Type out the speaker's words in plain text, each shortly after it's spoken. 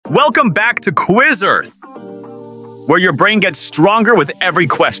Welcome back to QuizEarth, where your brain gets stronger with every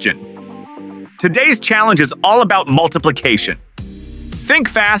question. Today's challenge is all about multiplication. Think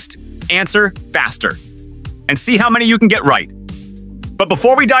fast, answer faster, and see how many you can get right. But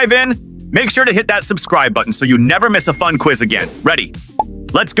before we dive in, make sure to hit that subscribe button so you never miss a fun quiz again. Ready?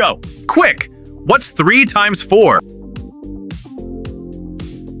 Let's go. Quick! What's 3 times 4?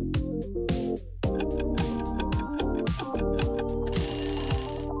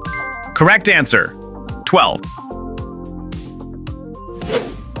 Correct answer, 12.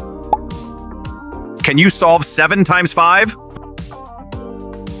 Can you solve 7 times 5?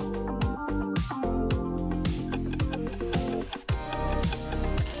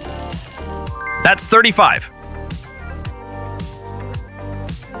 That's 35.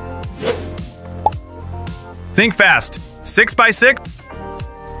 Think fast. 6 by 6?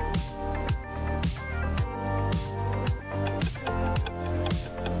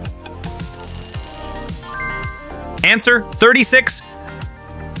 Answer, 36.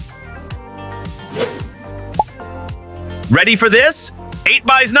 Ready for this? 8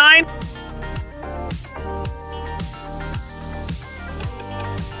 by 9?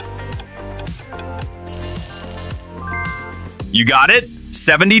 You got it?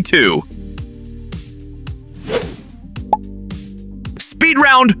 72. Speed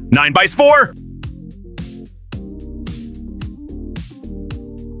round, 9 by 4.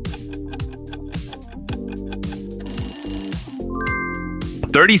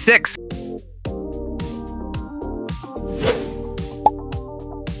 $36.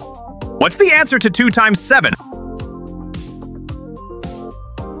 What's the answer to 2 times 7?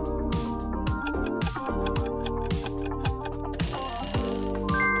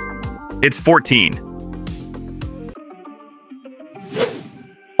 It's 14.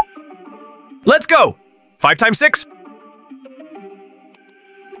 Let's go! 5 times 6?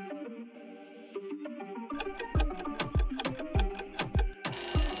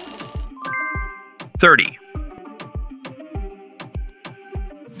 $30.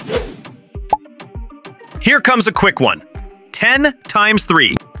 Here comes a quick one. 10 times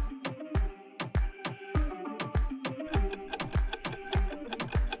 3.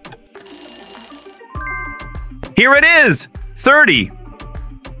 Here it is! 30.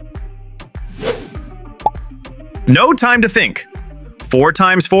 No time to think. 4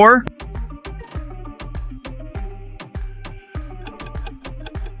 times 4?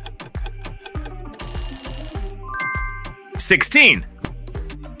 $16.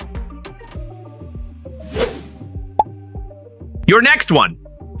 Your next one.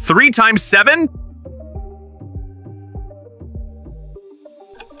 3 times 7?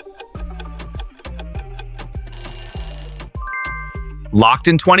 Locked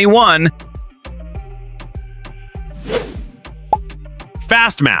in 21.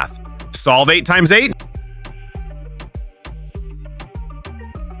 Fast math. Solve 8 times 8?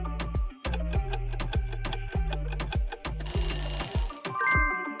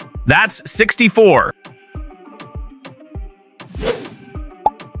 That's 64.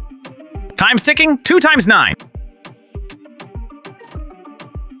 Time's ticking. 2 times 9.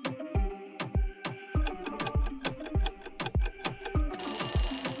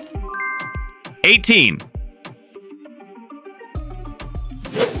 $18.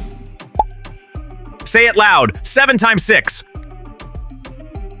 Say it loud. 7 times 6.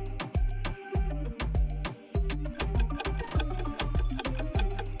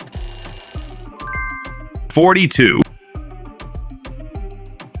 $42.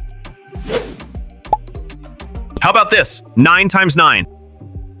 How about this? 9 times 9.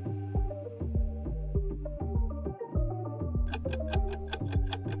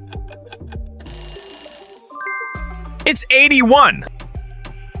 It's 81.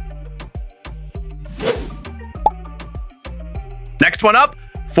 Next one up,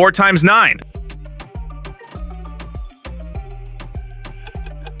 4 times 9.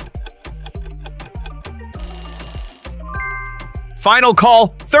 Final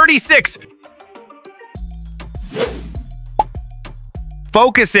call, 36.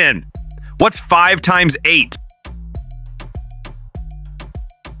 Focus in. What's 5 times 8?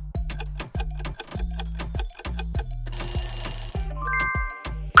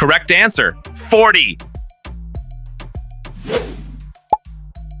 Correct answer, 40.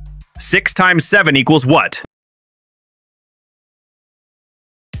 6 times 7 equals what?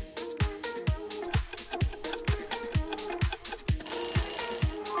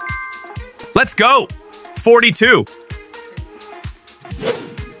 Let's go! 42.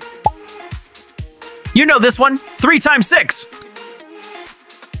 You know this one. 3 times 6.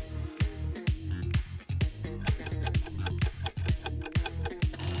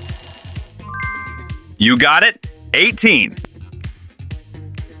 You got it. 18.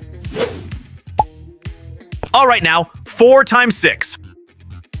 All right, now 4 times 6.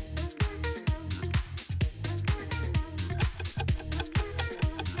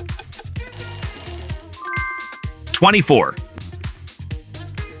 24.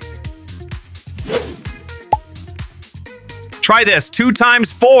 Try this. 2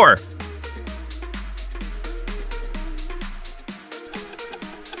 times 4.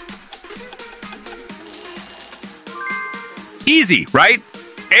 'Easy, right?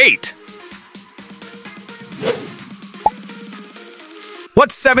 8.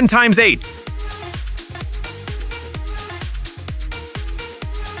 What's 7 times 8?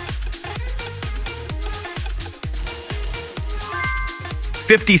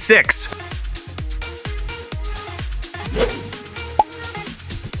 56.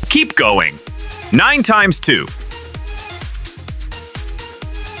 Keep going. 9 times 2.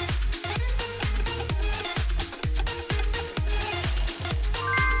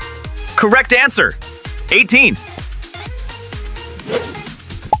 'Correct answer. 18.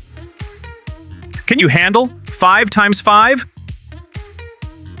 Can you handle 5 times 5?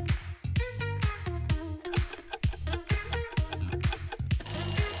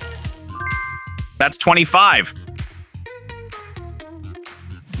 That's 25.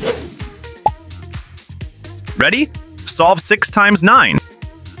 Ready? Solve 6 times 9.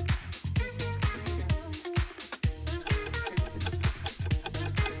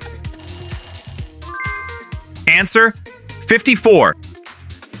 Answer, 54.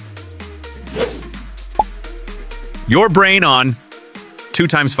 Your brain on 2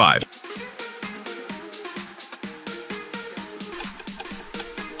 times 5.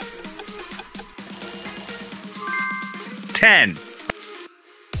 10.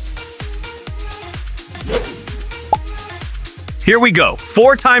 Here we go.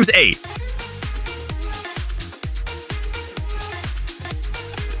 4 times 8.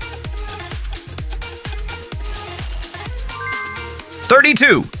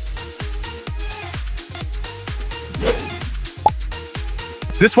 32.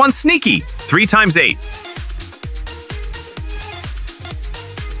 This one's sneaky. 3 times 8.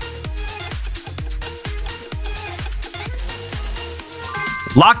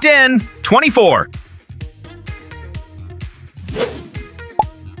 'Locked in. 24.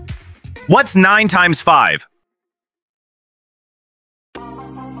 What's 9 times 5?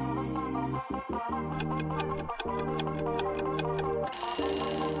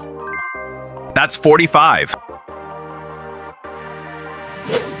 That's 45.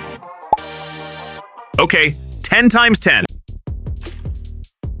 Okay, 10 times 10.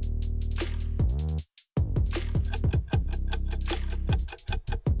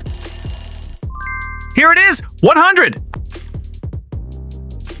 Here it is, 100.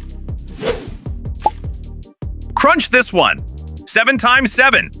 Crunch this one. 7 times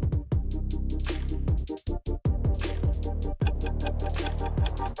 7.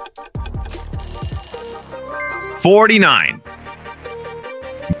 49.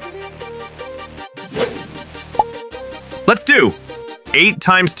 Let's do 8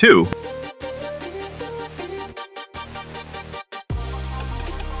 times 2.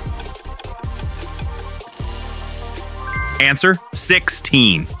 Answer,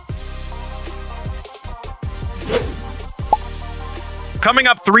 16. Coming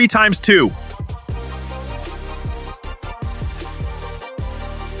up, 3 times 2.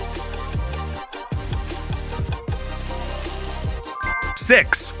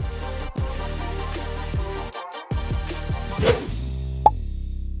 6.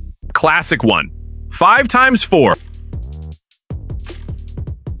 Classic one. 5 times 4.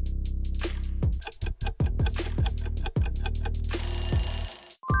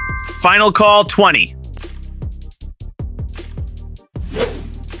 Final call, 20.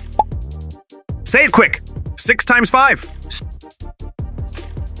 Say it quick. 6 times 5.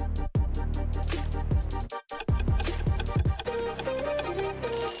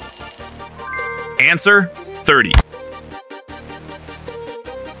 Answer, 30.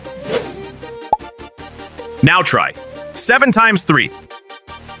 Now try. 7 times 3.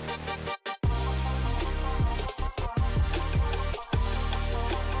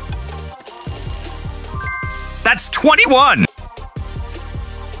 That's 21.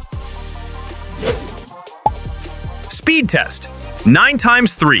 Speed test. 9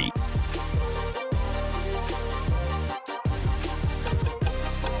 times 3.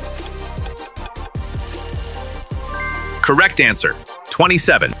 Correct answer,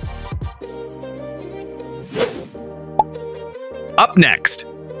 27. Up next,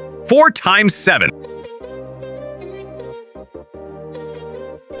 4 times 7.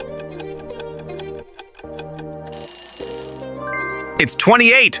 It's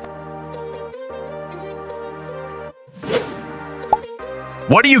 28.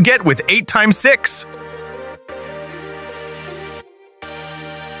 What do you get with 8 times 6?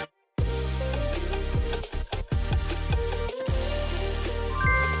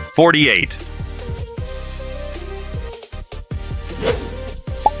 48.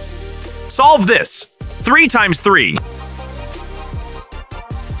 Solve this. 3 times 3.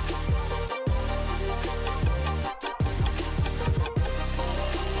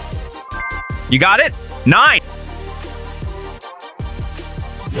 You got it? 9.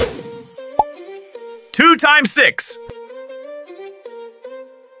 2 times 6.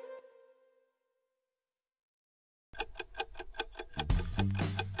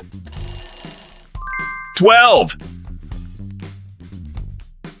 12.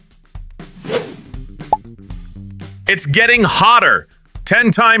 It's getting hotter.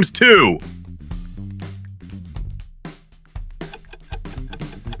 10 times 2.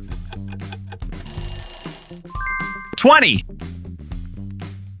 20.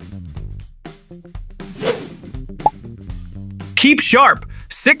 Keep sharp.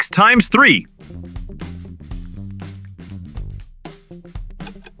 6 times 3.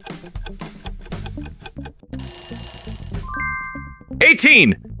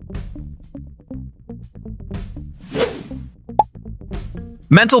 18.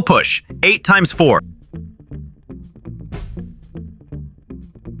 Mental push. 8 times 4.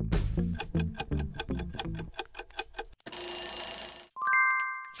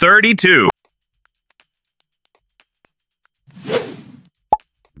 32.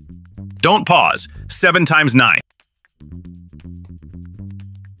 Don't pause. 7 times 9.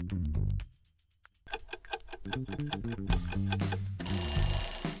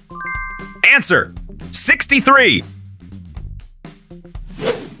 63.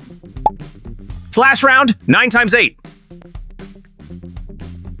 Flash round. 9 times 8.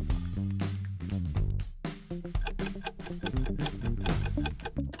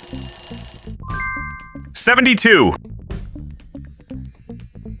 72.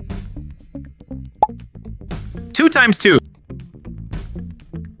 2 times 2.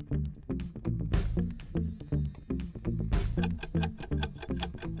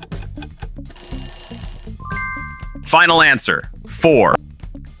 'Final answer, 4.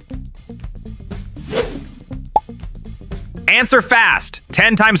 Answer fast.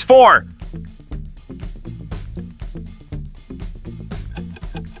 10 times 4.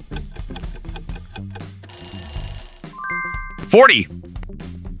 40.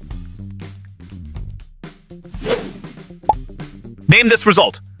 Name this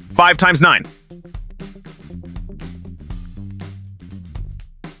result. 5 times 9.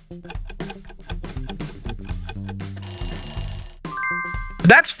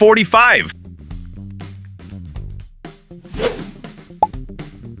 45.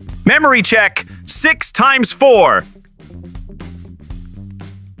 Memory check. 6 times 4.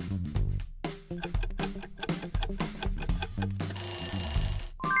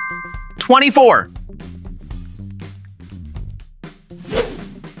 24.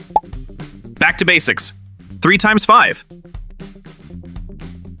 Back to basics. 3 times 5.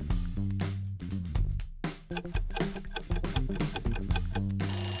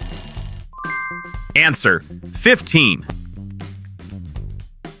 15.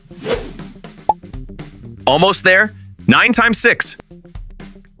 Almost there. 9 times 6.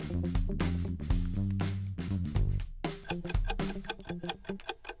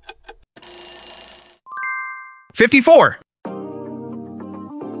 54.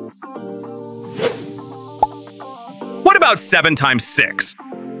 What about 7 times 6?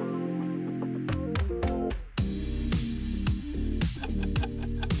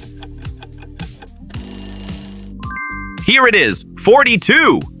 Here it is,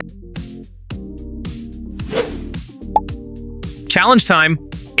 42. Challenge time,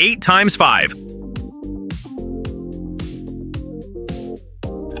 8 times 5.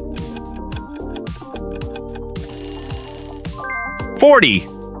 40.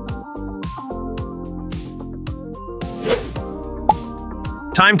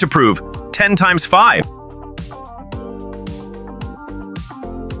 Time to prove. 10 times 5.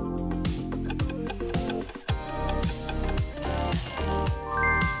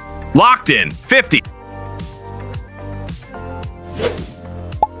 50.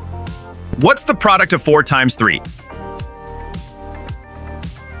 What's the product of 4 times 3?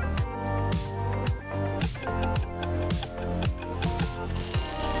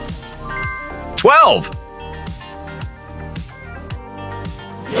 12.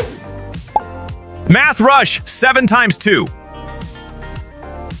 Math rush. 7 times 2.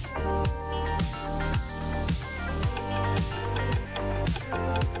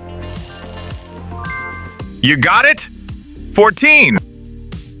 You got it? 14.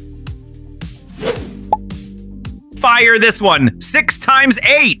 Fire this one. 6 times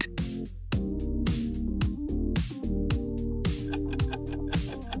 8.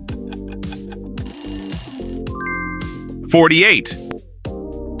 48.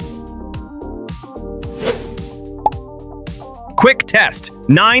 Quick test.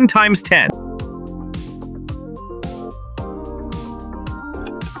 9 times 10.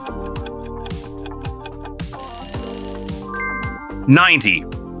 90.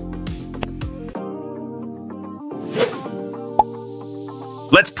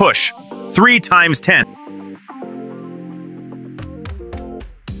 Let's push. 3 times 10.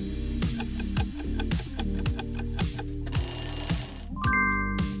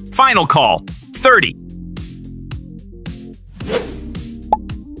 'Final call. 30.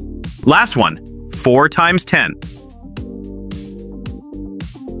 Last one. 4 times 10.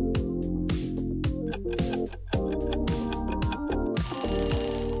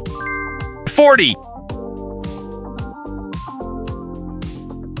 40.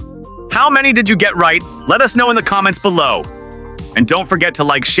 How many did you get right? Let us know in the comments below. And don't forget to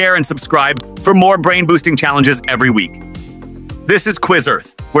like, share, and subscribe for more brain-boosting challenges every week. This is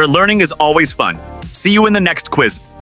QuizEarth, where learning is always fun. See you in the next quiz.